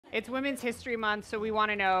It's Women's History Month, so we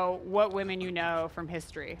want to know what women you know from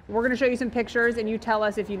history. We're going to show you some pictures, and you tell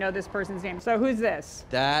us if you know this person's name. So who's this?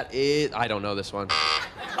 That is... I don't know this one.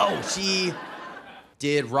 Oh, she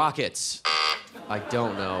did rockets. I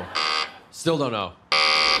don't know. Still don't know.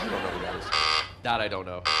 I don't know who that is. That I don't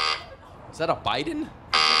know. Is that a Biden?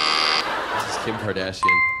 This is Kim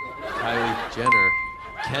Kardashian. Kylie Jenner.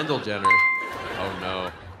 Kendall Jenner. Oh,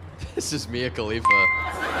 no. This is Mia Khalifa.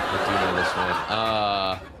 I do know this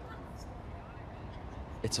one.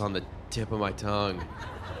 It's on the tip of my tongue.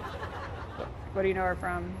 What do you know her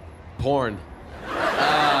from? Porn.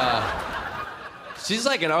 She's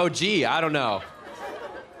like an OG. I don't know.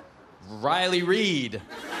 Riley Reid.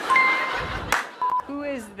 Who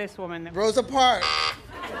is this woman? Rosa Parks.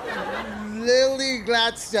 Lily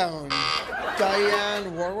Gladstone.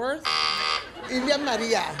 Diane Warworth. India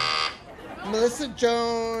Maria. Melissa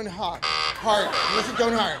Joan Hart. Melissa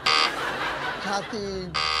Joan Hart.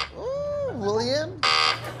 Kathy Williams.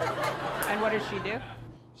 And what does she do?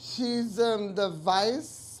 She's the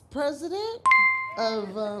vice president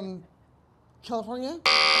of California.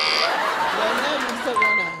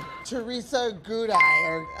 Rona. Teresa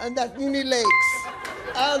Goodeye, and that's Uni Lakes.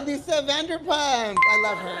 Lisa Vanderpump. I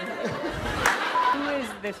love her. Who is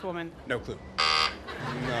this woman? No clue.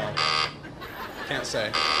 No. Can't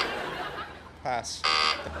say. Pass.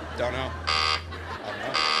 Don't know. I don't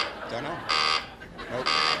know. Don't know. Nope.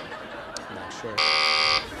 Not sure.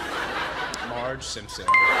 Marge Simpson.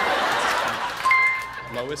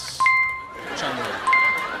 Lois Chandler.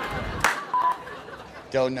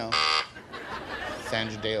 Don't know.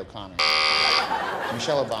 Sandra Day O'Connor.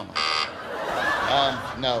 Michelle Obama.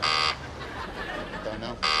 No. Don't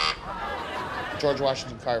know. George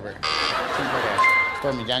Washington Carver. Kim Kardashian.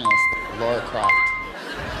 Stormy Daniels. Laura Croft.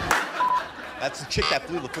 That's the chick that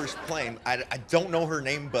flew the first plane. I don't know her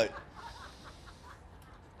name, but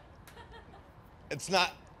it's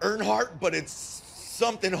not Earnhardt, but it's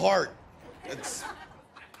something Hart. It's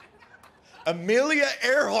Amelia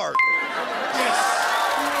Earhart. Yes.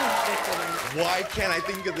 Why can't I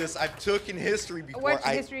think of this? I've taken history before. What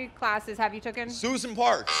history classes have you taken? Susan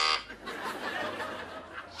Parks.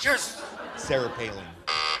 Yes. Sarah Palin.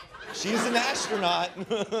 She's an astronaut.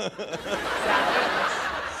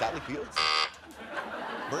 Sally Fields.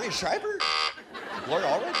 Bernie Schreiber. Gloria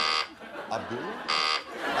Allred. Abdullah.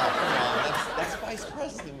 Oh, come on. That's vice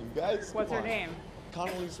president, you guys. What's her name?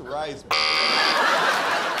 Condoleezza Rice.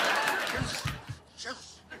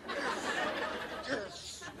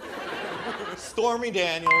 Stormy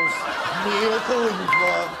Daniels, Mia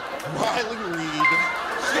Khalifa, Riley Reid,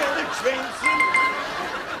 Shannon Jameson.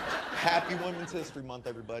 Happy Women's History Month,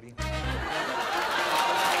 everybody.